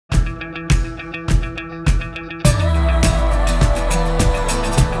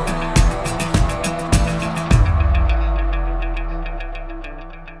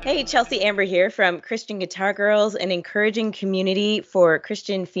Hey, Chelsea Amber here from Christian Guitar Girls, an encouraging community for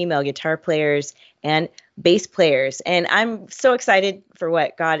Christian female guitar players and bass players. And I'm so excited for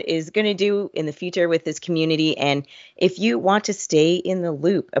what God is going to do in the future with this community. And if you want to stay in the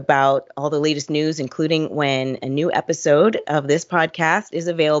loop about all the latest news, including when a new episode of this podcast is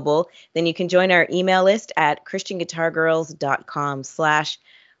available, then you can join our email list at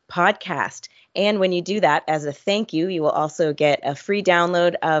christianguitargirls.com/podcast. And when you do that, as a thank you, you will also get a free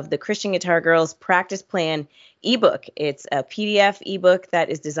download of the Christian Guitar Girls Practice Plan ebook. It's a PDF ebook that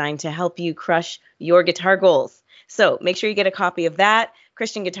is designed to help you crush your guitar goals. So make sure you get a copy of that,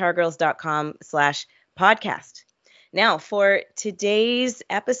 christianguitargirls.com/podcast. Now, for today's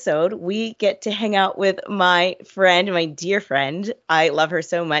episode, we get to hang out with my friend, my dear friend. I love her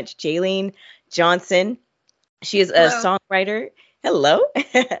so much, Jaylene Johnson. She is a songwriter. Hello.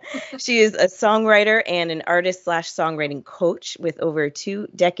 She is a songwriter and an artist/songwriting coach with over 2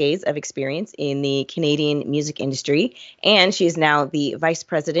 decades of experience in the Canadian music industry. And she is now the vice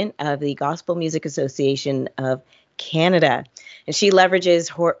president of the Gospel Music Association of Canada. And she leverages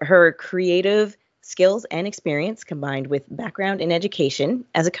her creative skills and experience combined with background in education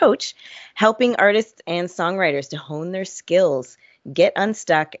as a coach, helping artists and songwriters to hone their skills, get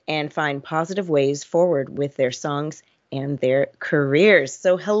unstuck, and find positive ways forward with their songs and their careers.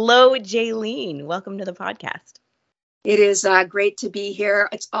 So hello, Jaylene. Welcome to the podcast. It is great to be here.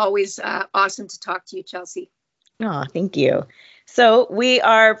 It's always awesome to talk to you, Chelsea. Oh, thank you. So we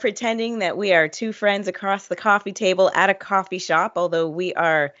are pretending that we are 2 friends across the coffee table at a coffee shop, although we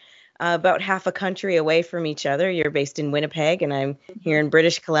are about half a country away from each other. You're based in Winnipeg, and I'm here in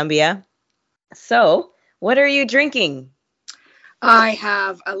British Columbia. So what are you drinking? I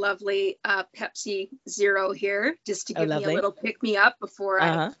have a lovely Pepsi Zero here, just to give me a little pick-me-up before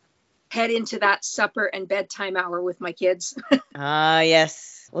I head into that supper and bedtime hour with my kids.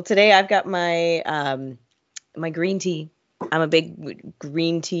 Yes. Well, today I've got my my green tea. I'm a big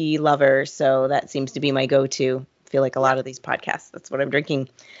green tea lover, so that seems to be my go-to. I feel like a lot of these podcasts, that's what I'm drinking.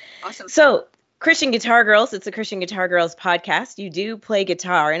 Awesome. So, Christian Guitar Girls, it's a Christian Guitar Girls podcast. You do play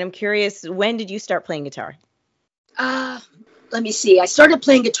guitar, and I'm curious, when did you start playing guitar? Let me see. I started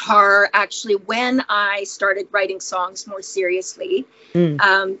playing guitar actually when I started writing songs more seriously,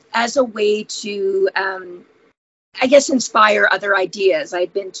 as a way to, I guess, inspire other ideas.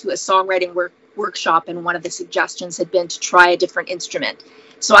 I'd been to a songwriting workshop, and one of the suggestions had been to try a different instrument.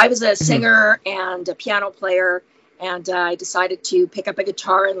 So I was a singer and a piano player, and I decided to pick up a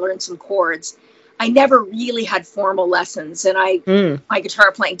guitar and learn some chords. I never really had formal lessons, and my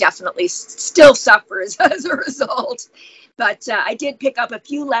guitar playing definitely still suffers as a result. But I did pick up a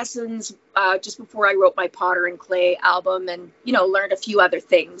few lessons just before I wrote my Potter and Clay album, and, learned a few other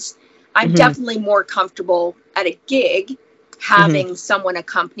things. I'm definitely more comfortable at a gig having someone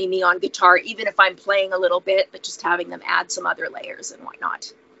accompany me on guitar, even if I'm playing a little bit, but just having them add some other layers and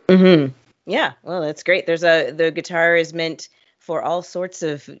whatnot. Yeah, well, that's great. The guitar is meant for all sorts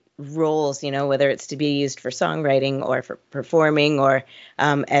of roles, whether it's to be used for songwriting or for performing or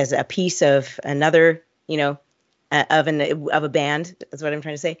as a piece of another, of a band, is what I'm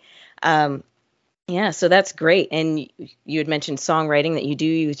trying to say. Yeah, so that's great. And you had mentioned songwriting, that you do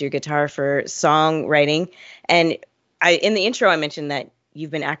use your guitar for songwriting. And in the intro, I mentioned that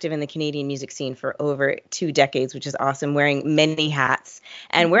you've been active in the Canadian music scene for over 2 decades, which is awesome, wearing many hats.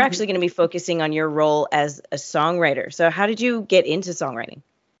 And we're actually going to be focusing on your role as a songwriter. So how did you get into songwriting?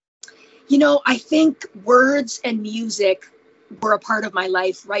 I think words and music were a part of my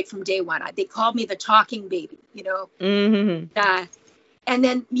life right from day one. They called me the talking baby, and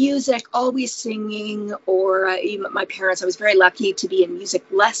then music, always singing, or even my parents, I was very lucky to be in music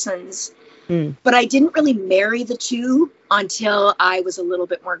lessons, but I didn't really marry the two until I was a little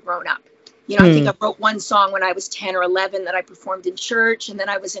bit more grown up. I think I wrote one song when I was 10 or 11 that I performed in church, and then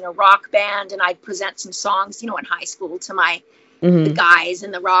I was in a rock band, and I'd present some songs, in high school to the guys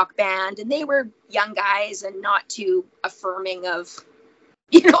in the rock band, and they were young guys and not too affirming of,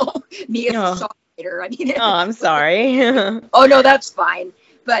 me as a songwriter. I'm sorry. Oh, no, that's fine.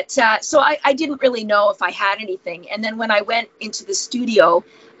 But so I didn't really know if I had anything. And then when I went into the studio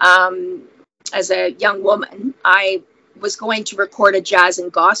as a young woman, I was going to record a jazz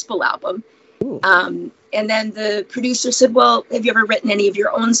and gospel album. And then the producer said, well, have you ever written any of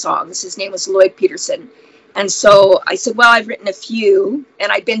your own songs? His name was Lloyd Peterson. And so I said, well, I've written a few, and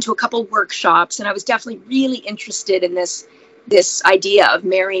I'd been to a couple workshops, and I was definitely really interested in this idea of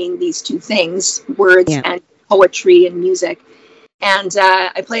marrying these two things, words and poetry and music. And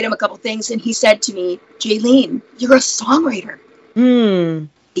I played him a couple things, and he said to me, Jaylene, you're a songwriter.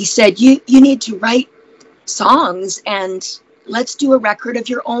 He said, you need to write songs and let's do a record of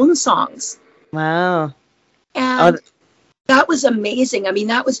your own songs. Wow. And that was amazing. I mean,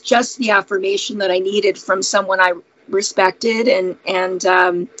 that was just the affirmation that I needed from someone I respected.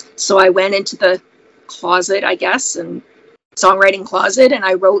 And so I went into the closet, I guess, and songwriting closet, and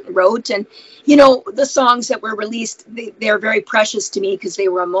I wrote. And, you know, the songs that were released, they're very precious to me because they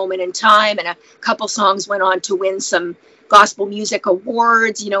were a moment in time. And a couple songs went on to win some gospel music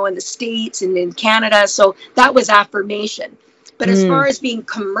awards, you know, in the States and in Canada. So that was affirmation. But as far as being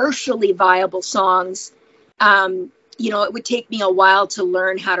commercially viable songs, you know, it would take me a while to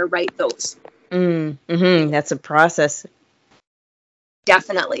learn how to write those. That's a process.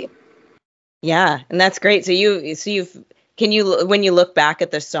 Definitely. Yeah, and that's great. When you look back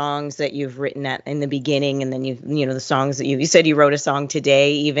at the songs that you've written at in the beginning, and then you know the songs that you said you wrote a song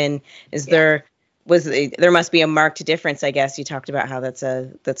today, even there must be a marked difference, I guess. You talked about how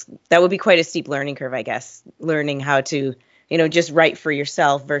that would be quite a steep learning curve, I guess, learning how to, you know, just write for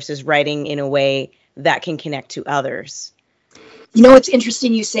yourself versus writing in a way that can connect to others. You know, it's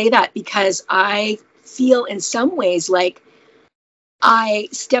interesting you say that, because I feel in some ways like I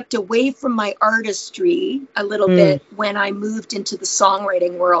stepped away from my artistry a little bit when I moved into the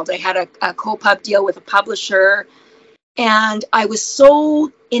songwriting world. I had a co-pub deal with a publisher, and I was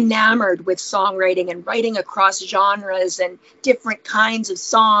so enamored with songwriting and writing across genres and different kinds of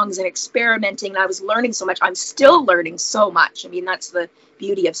songs and experimenting. And I was learning so much. I'm still learning so much. I mean, that's the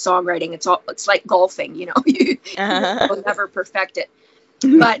beauty of songwriting. It's like golfing, you know, you'll never perfect it.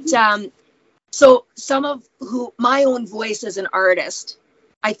 But so my own voice as an artist,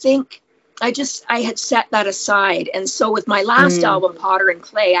 I think I had set that aside. And so with my last album, Potter and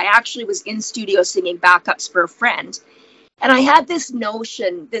Clay, I actually was in studio singing backups for a friend. And I had this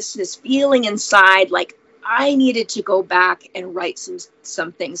notion, this feeling inside, like I needed to go back and write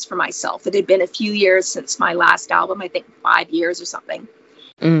some things for myself. It had been a few years since my last album, I think 5 years or something.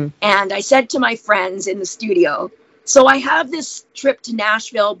 And I said to my friends in the studio, so I have this trip to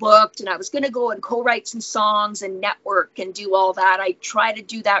Nashville booked, and I was going to go and co-write some songs and network and do all that. I try to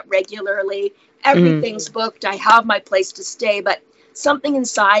do that regularly. Everything's booked. I have my place to stay, but something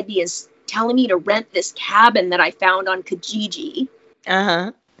inside me is telling me to rent this cabin that I found on Kijiji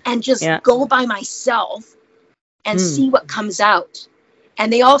and just go by myself and see what comes out.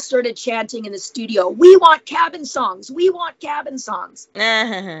 And they all started chanting in the studio, "We want cabin songs. We want cabin songs."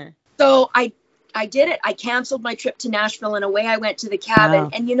 So I did it. I canceled my trip to Nashville, and away I went to the cabin. Wow.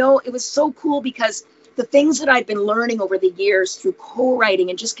 And, you know, it was so cool because the things that I'd been learning over the years through co-writing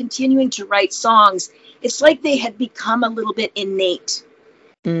and just continuing to write songs, it's like they had become a little bit innate.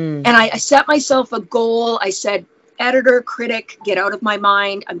 And I set myself a goal. I said, editor, critic, get out of my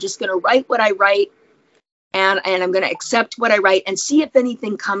mind. I'm just going to write what I write, and I'm going to accept what I write and see if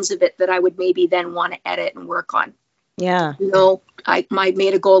anything comes of it that I would maybe then want to edit and work on. Yeah. You know, I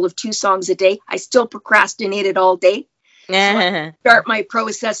made a goal of 2 songs a day. I still procrastinated all day. So I start my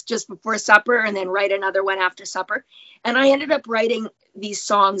process just before supper and then write another one after supper. And I ended up writing these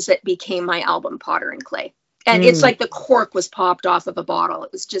songs that became my album, Potter and Clay. And it's like the cork was popped off of a bottle.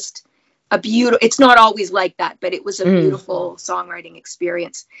 It was just a beautiful, it's not always like that, but it was a beautiful songwriting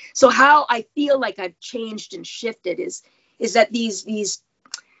experience. So how I feel like I've changed and shifted is that these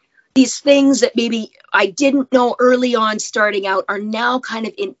things that maybe I didn't know early on starting out are now kind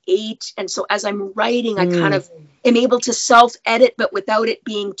of innate. And so as I'm writing, I kind of am able to self-edit, but without it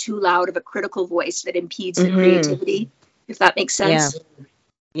being too loud of a critical voice that impedes the creativity, if that makes sense.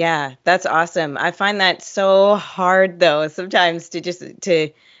 Yeah, that's awesome. I find that so hard, though, sometimes to just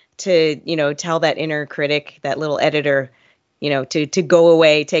to you know, tell that inner critic, that little editor, you know, to go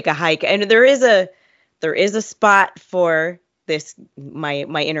away, take a hike. And there is a spot for this my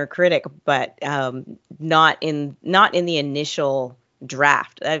inner critic, but not in the initial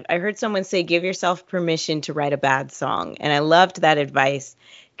draft. I heard someone say, give yourself permission to write a bad song, and I loved that advice,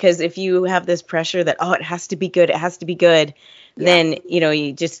 because if you have this pressure that it has to be good, then you know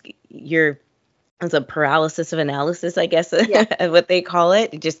it's a paralysis of analysis, I guess, what they call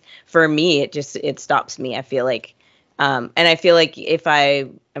it. For me, it stops me. I feel like. And I feel like if I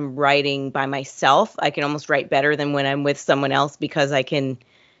am writing by myself, I can almost write better than when I'm with someone else, because I can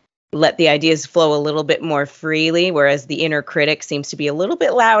let the ideas flow a little bit more freely, whereas the inner critic seems to be a little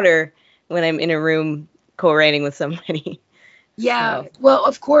bit louder when I'm in a room co-writing with somebody. Yeah, well,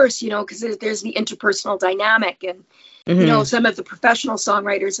 of course, you know, because there's the interpersonal dynamic. And, you know, some of the professional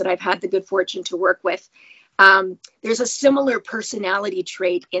songwriters that I've had the good fortune to work with, there's a similar personality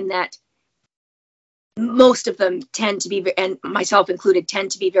trait in that most of them tend to be, and myself included,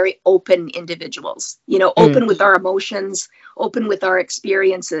 tend to be very open individuals, you know, open with our emotions, open with our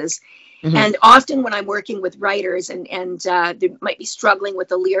experiences. Mm-hmm. And often when I'm working with writers and they might be struggling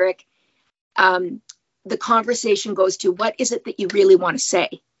with a lyric, the conversation goes to, what is it that you really want to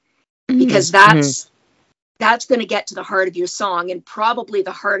say? Because that's going to get to the heart of your song, and probably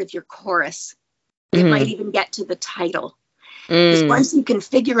the heart of your chorus. It might even get to the title. Because once you can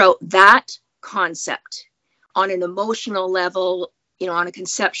figure out that concept on an emotional level, on a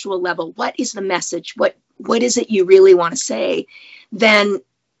conceptual level, what is the message? What is it you really want to say? Then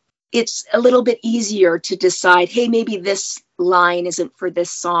it's a little bit easier to decide, hey, maybe this line isn't for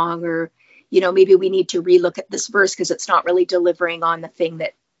this song, or, maybe we need to relook at this verse because it's not really delivering on the thing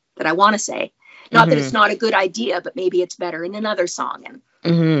that I want to say. Not that it's not a good idea, but maybe it's better in another song. And,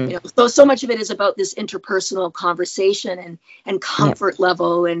 so much of it is about this interpersonal conversation and comfort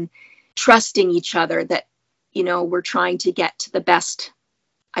level and trusting each other that, we're trying to get to the best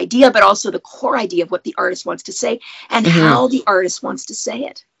idea, but also the core idea of what the artist wants to say and how the artist wants to say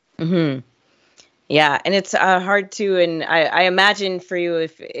it. Yeah, and it's hard to, and I imagine for you,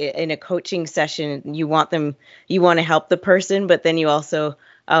 if in a coaching session you want to help the person, but then you also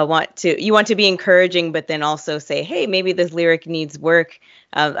want to be encouraging, but then also say, hey, maybe this lyric needs work.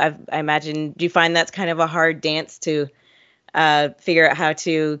 I imagine, do you find that's kind of a hard dance to figure out how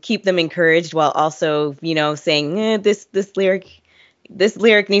to keep them encouraged while also, saying this lyric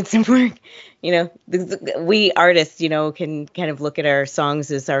needs some work. We artists, can kind of look at our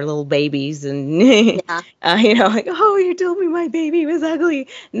songs as our little babies and, like, oh, you told me my baby was ugly.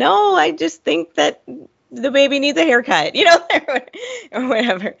 No, I just think that the baby needs a haircut, or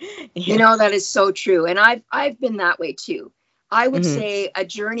whatever. That is so true. And I've been that way too. I would say a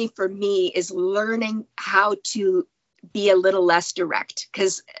journey for me is learning how to be a little less direct,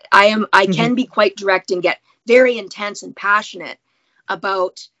 because I can be quite direct and get very intense and passionate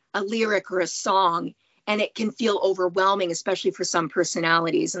about a lyric or a song, and it can feel overwhelming, especially for some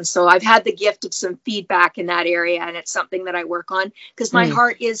personalities. And so I've had the gift of some feedback in that area, and it's something that I work on because my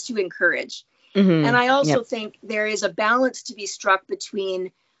heart is to encourage. And I also think there is a balance to be struck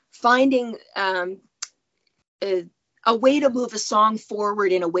between finding a way to move a song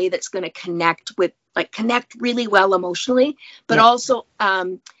forward in a way that's going to connect really well emotionally, but also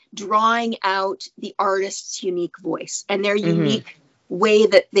drawing out the artist's unique voice and their unique way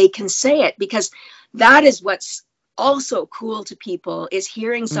that they can say it, because that is what's also cool to people, is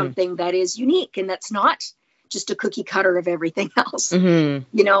hearing something that is unique and that's not just a cookie cutter of everything else. And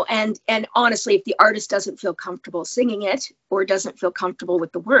honestly, if the artist doesn't feel comfortable singing it or doesn't feel comfortable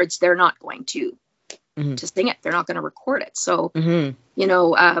with the words, they're not going to sing it. They're not going to record it. So,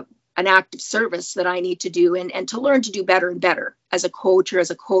 an act of service that I need to do and to learn to do better and better as a coach or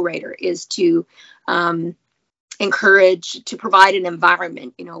as a co-writer is to encourage, to provide an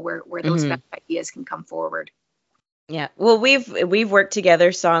environment, where those best ideas can come forward. Yeah. Well, we've worked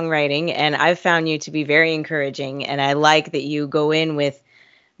together songwriting, and I've found you to be very encouraging, and I like that you go in with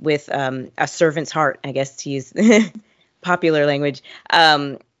a servant's heart, I guess, to use popular language.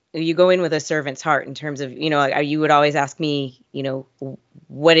 You go in with a servant's heart in terms of, you would always ask me,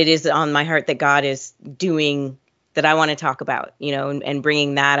 what it is on my heart that God is doing that I want to talk about, and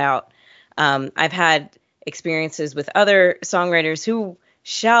bringing that out. I've had experiences with other songwriters who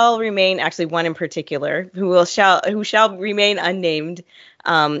shall remain, actually one in particular, who shall remain unnamed.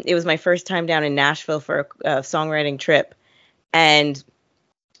 It was my first time down in Nashville for a songwriting trip, and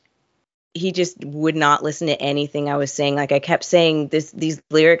he just would not listen to anything I was saying. Like, I kept saying, these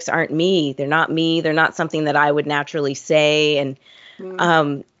lyrics aren't me. They're not me. They're not something that I would naturally say. And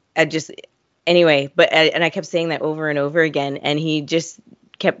I kept saying that over and over again. And he just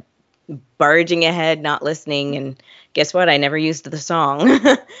kept barging ahead, not listening. And guess what? I never used the song.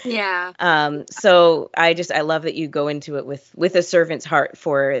 Yeah. So I love that you go into it with a servant's heart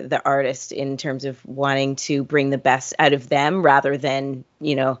for the artist in terms of wanting to bring the best out of them rather than,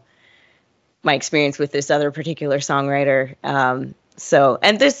 my experience with this other particular songwriter. And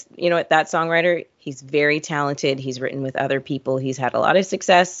this, that songwriter, he's very talented. He's written with other people. He's had a lot of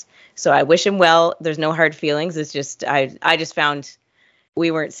success. So I wish him well. There's no hard feelings. It's just, I just found we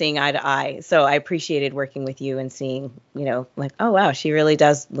weren't seeing eye to eye. So I appreciated working with you and seeing, like, oh, wow, she really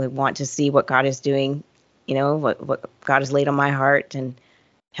does want to see what God is doing, what God has laid on my heart, and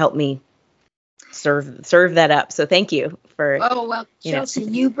help me serve that up. So thank you for. Oh, well, Chelsea,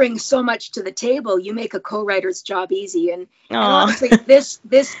 you bring so much to the table. You make a co-writer's job easy. And honestly,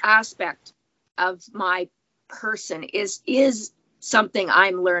 this aspect of my person is something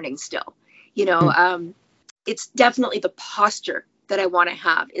I'm learning still. It's definitely the posture that I want to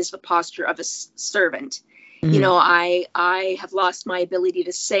have is the posture of a servant. I have lost my ability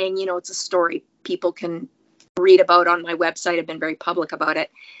to sing. It's a story people can read about on my website. I've been very public about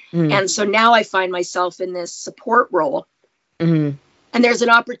it. And so now I find myself in this support role. And there's an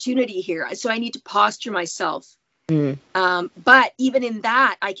opportunity here. So I need to posture myself. But even in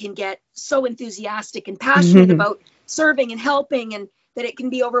that, I can get so enthusiastic and passionate about serving and helping, and that it can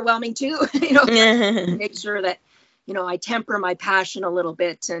be overwhelming too. Make sure that, I temper my passion a little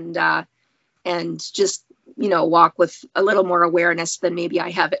bit, and just, walk with a little more awareness than maybe I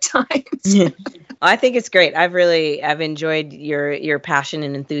have at times. I think it's great. I've enjoyed your passion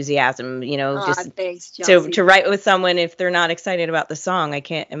and enthusiasm, just thanks, to write with someone if they're not excited about the song. I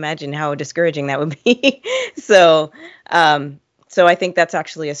can't imagine how discouraging that would be. So I think that's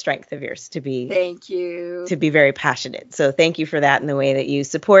actually a strength of yours thank you. To be very passionate. So thank you for that, and the way that you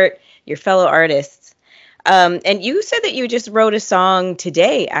support your fellow artists. And you said that you just wrote a song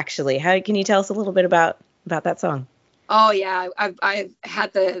today, actually. Can you tell us a little bit about that song? Oh yeah, I've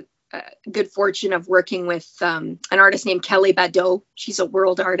had the good fortune of working with an artist named Kelly Badeau. She's a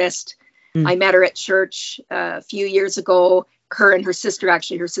world artist. I met her at church a few years ago. Her and her sister,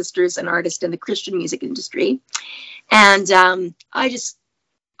 actually, her sister's an artist in the Christian music industry. And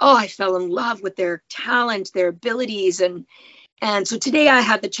I fell in love with their talent, their abilities. And so today I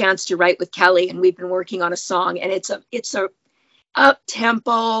had the chance to write with Kelly, and we've been working on a song, and it's a up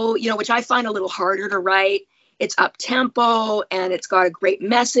tempo, which I find a little harder to write. It's up tempo, and it's got a great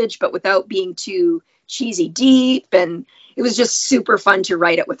message, but without being too cheesy deep. And it was just super fun to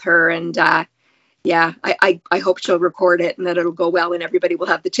write it with her. And I hope she'll record it and that it'll go well and everybody will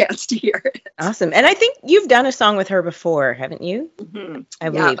have the chance to hear it. Awesome. And I think you've done a song with her before, haven't you? I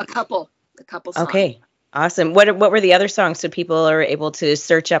believe. A couple songs. Okay. Awesome. What were the other songs, so people are able to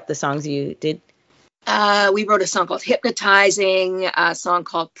search up the songs you did? We wrote a song called Hypnotizing, a song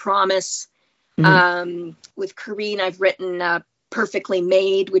called Promise. With Kareen, I've written Perfectly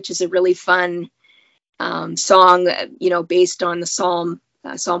Made, which is a really fun song, based on the Psalm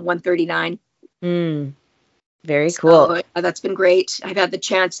 139. Very cool. So, that's been great. I've had the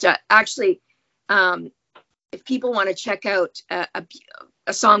chance to actually, if people want to check out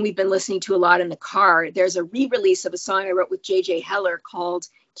a song we've been listening to a lot in the car, there's a re-release of a song I wrote with J.J. Heller called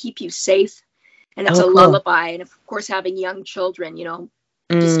Keep You Safe. And it's a lullaby. And of course, having young children,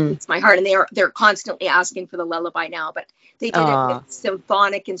 just keeps my heart. And they're constantly asking for the lullaby now, but they did it with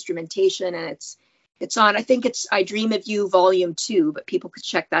symphonic instrumentation, and it's on, I think it's I Dream of You Volume 2, but people could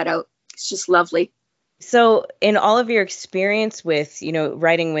check that out. It's just lovely. So in all of your experience with,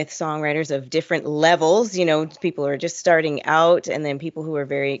 writing with songwriters of different levels, people who are just starting out, and then people who are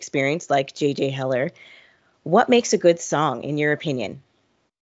very experienced like J.J. Heller, what makes a good song in your opinion?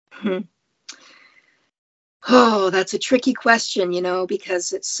 Oh, that's a tricky question,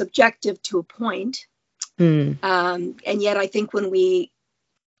 because it's subjective to a point. And yet I think when we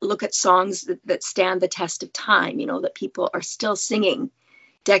look at songs that stand the test of time, that people are still singing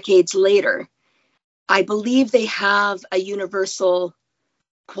decades later, I believe they have a universal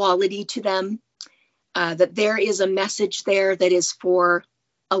quality to them, that there is a message there that is for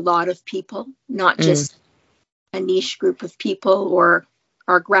a lot of people, not just a niche group of people or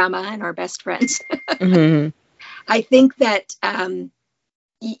our grandma and our best friends. I think that,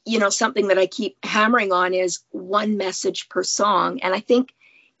 something that I keep hammering on is one message per song. And I think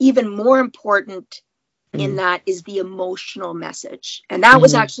even more important in that is the emotional message. And that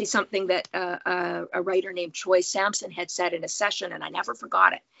was actually something that a writer named Troy Sampson had said in a session, and I never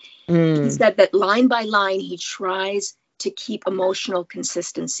forgot it. He said that line by line, he tries to keep emotional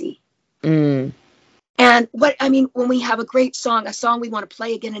consistency. And when we have a great song, a song we want to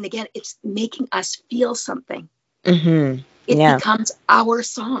play again and again, it's making us feel something. It becomes our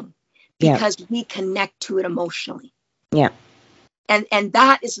song because we connect to it emotionally. And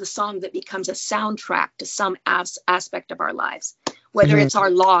that is the song that becomes a soundtrack to some aspect of our lives, whether it's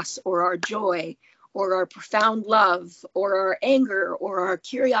our loss or our joy or our profound love or our anger or our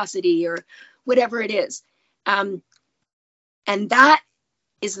curiosity or whatever it is. And that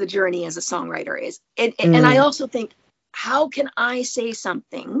is the journey as a songwriter is. And I also think, how can I say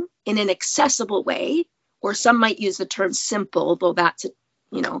something in an accessible way, or some might use the term simple, though that's,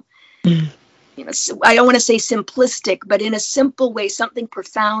 I don't want to say simplistic, but in a simple way, something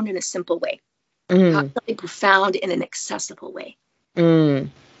profound in a simple way, something profound in an accessible way.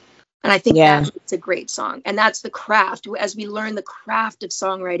 And I think that's a great song. And that's the craft. As we learn the craft of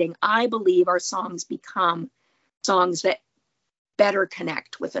songwriting, I believe our songs become songs that better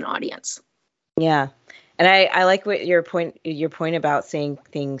connect with an audience. Yeah. And I like what your point about saying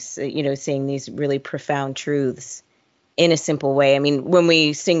things, saying these really profound truths in a simple way. I mean, when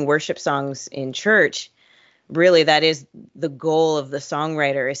we sing worship songs in church, really that is the goal of the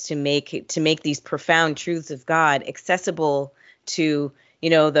songwriter, is to make these profound truths of God accessible to,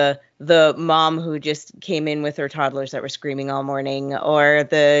 the mom who just came in with her toddlers that were screaming all morning, or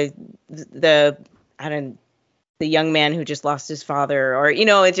the I don't the young man who just lost his father, or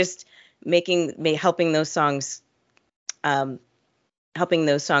it just helping those songs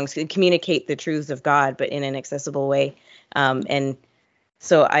communicate the truths of God, but in an accessible way. And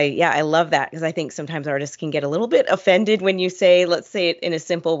so I love that, because I think sometimes artists can get a little bit offended when you say, let's say it in a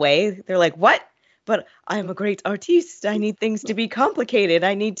simple way. They're like, what? But I'm a great artiste. I need things to be complicated.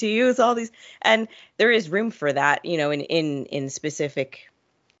 I need to use all these. And there is room for that, in specific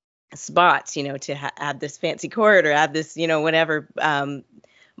spots, to add this fancy chord or add this, whatever.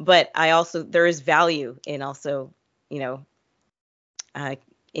 But there is value in also, in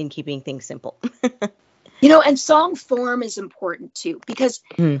keeping things simple. And song form is important too, because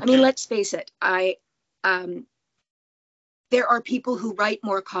let's face it, there are people who write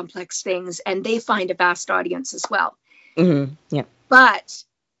more complex things and they find a vast audience as well. Mm-hmm. Yeah. But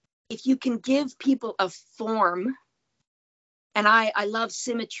if you can give people a form, and I love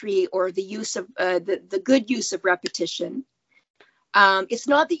symmetry, or the use of the good use of repetition. It's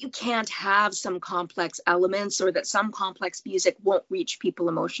not that you can't have some complex elements, or that some complex music won't reach people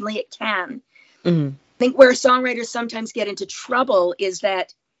emotionally. It can. Mm-hmm. I think where songwriters sometimes get into trouble is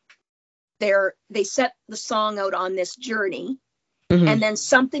that they set the song out on this journey, mm-hmm. and then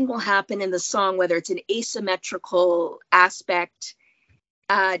something will happen in the song, whether it's an asymmetrical aspect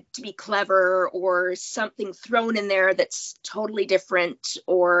to be clever, or something thrown in there that's totally different,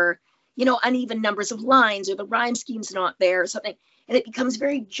 or uneven numbers of lines, or the rhyme scheme's not there, or something, and it becomes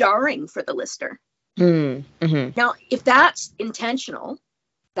very jarring for the listener. Mm-hmm. Now, if that's intentional,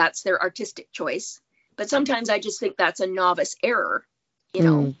 that's their artistic choice. But sometimes I just think that's a novice error,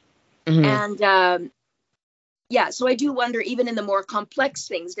 Mm-hmm. And so I do wonder, even in the more complex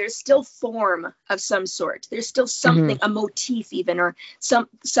things, there's still form of some sort. There's still something, a motif even, or some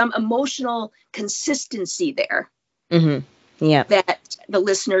emotional consistency there. Yeah. That the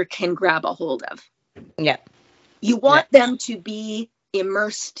listener can grab a hold of. Yeah. You want them to be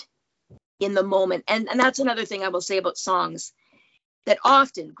immersed in the moment. And that's another thing I will say about songs, that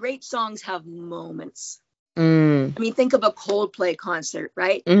often great songs have moments. Think of a Coldplay concert,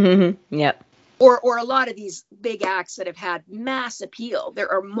 right? Mm-hmm. Yep. Or a lot of these big acts that have had mass appeal.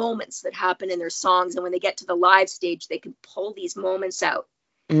 There are moments that happen in their songs, and when they get to the live stage, they can pull these moments out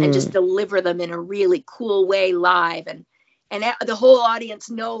and just deliver them in a really cool way live. And the whole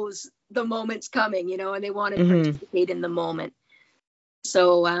audience knows the moment's coming, and they want to participate in the moment.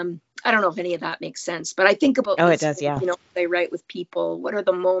 So I don't know if any of that makes sense, but I think about it does, yeah. They write with people. What are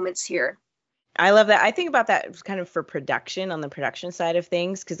the moments here? I love that. I think about that kind of for production, on the production side of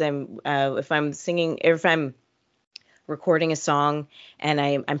things, because if I'm recording a song and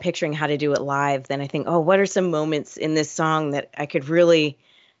I'm picturing how to do it live, then I think, what are some moments in this song that I could really,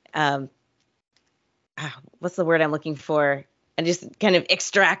 what's the word I'm looking for? And just kind of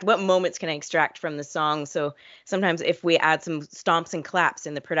extract, what moments can I extract from the song? So sometimes if we add some stomps and claps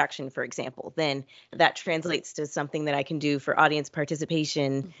in the production, for example, then that translates to something that I can do for audience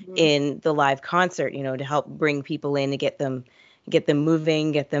participation in the live concert, to help bring people in, to get them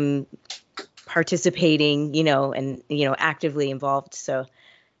moving, get them participating, and, actively involved. So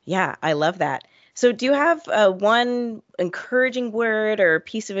yeah, I love that. So do you have one encouraging word or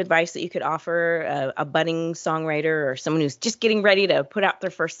piece of advice that you could offer a budding songwriter, or someone who's just getting ready to put out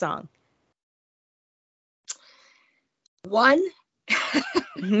their first song? One?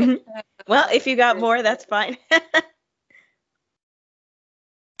 Well, if you got more, that's fine.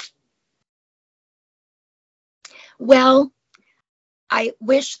 Well, I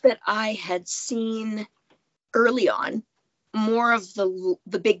wish that I had seen early on more of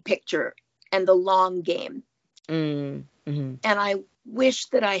the big picture and the long game. And I wish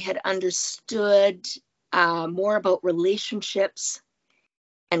that I had understood more about relationships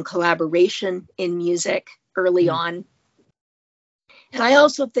and collaboration in music early on. And I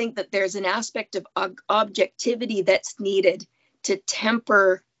also think that there's an aspect of objectivity that's needed to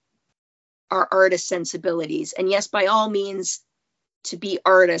temper our artist sensibilities. And yes, by all means, to be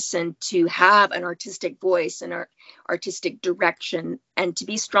artists and to have an artistic voice and artistic direction, and to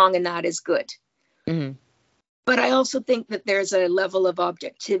be strong in that is good. But I also think that there's a level of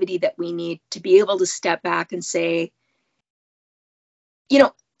objectivity that we need to be able to step back and say,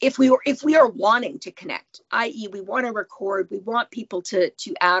 if we are wanting to connect, i.e. we want to record, we want people to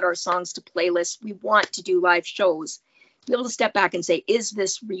add our songs to playlists, we want to do live shows, to be able to step back and say, is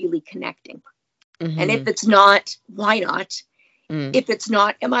this really connecting? And if it's not, why not? If it's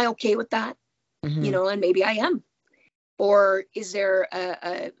not, am I okay with that? and maybe I am. Or is there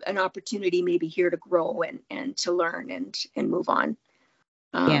an opportunity maybe here to grow and to learn and move on?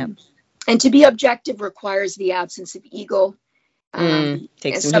 And to be objective requires the absence of ego.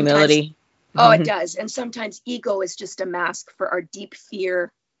 Takes some humility. Oh, it does. And sometimes ego is just a mask for our deep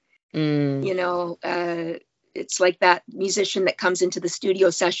fear. It's like that musician that comes into the studio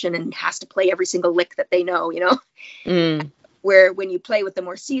session and has to play every single lick that they know, where when you play with the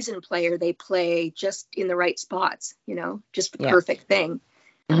more seasoned player, they play just in the right spots, just the perfect thing.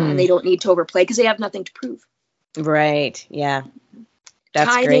 And they don't need to overplay because they have nothing to prove. Right. Yeah. That's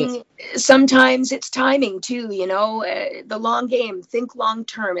timing, great. Sometimes it's timing too, the long game, think long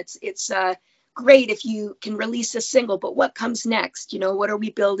term. It's great if you can release a single, but what comes next? What are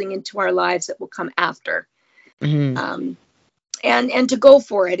we building into our lives that will come after? And to go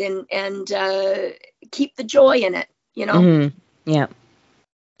for it and keep the joy in it, Yeah.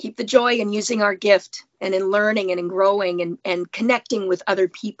 Keep the joy in using our gift and in learning and in growing and connecting with other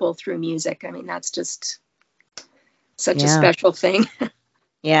people through music. I mean, that's just such a special thing.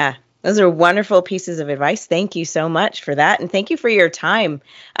 Yeah. Those are wonderful pieces of advice. Thank you so much for that. And thank you for your time.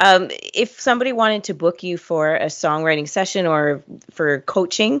 If somebody wanted to book you for a songwriting session or for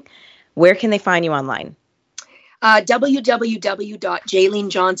coaching, where can they find you online?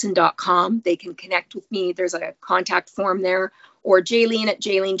 www.jaylenejohnson.com. They can connect with me. There's a contact form there. Or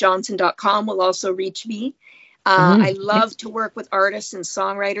Jaylene@jaylenejohnson.com will also reach me. I love to work with artists and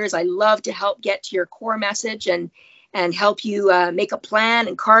songwriters. I love to help get to your core message and help you make a plan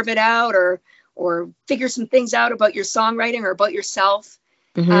and carve it out or figure some things out about your songwriting or about yourself.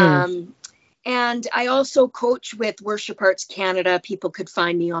 And I also coach with Worship Arts Canada. People could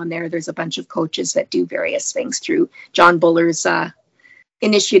find me on there. There's a bunch of coaches that do various things through John Buller's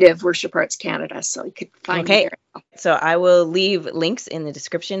initiative, Worship Arts Canada. So you could find me there. So I will leave links in the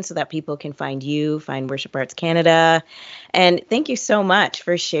description so that people can find you, find Worship Arts Canada. And thank you so much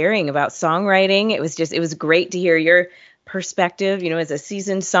for sharing about songwriting. It was great to hear your perspective, as a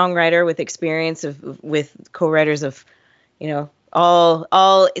seasoned songwriter with experience with co-writers of,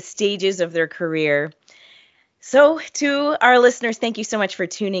 all stages of their career. So to our listeners, thank you so much for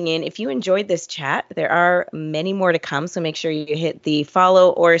tuning in. If you enjoyed this chat, there are many more to come. So make sure you hit the follow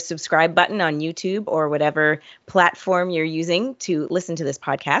or subscribe button on YouTube or whatever platform you're using to listen to this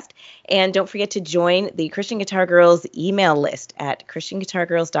podcast. And don't forget to join the Christian Guitar Girls email list at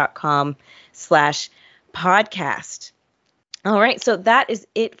christianguitargirls.com/podcast. All right, so that is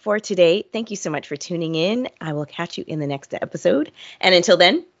it for today. Thank you so much for tuning in. I will catch you in the next episode. And until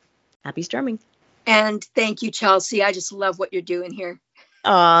then, happy strumming. And thank you, Chelsea. I just love what you're doing here.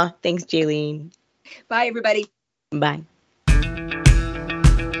 Aw, thanks, Jaylene. Bye, everybody. Bye.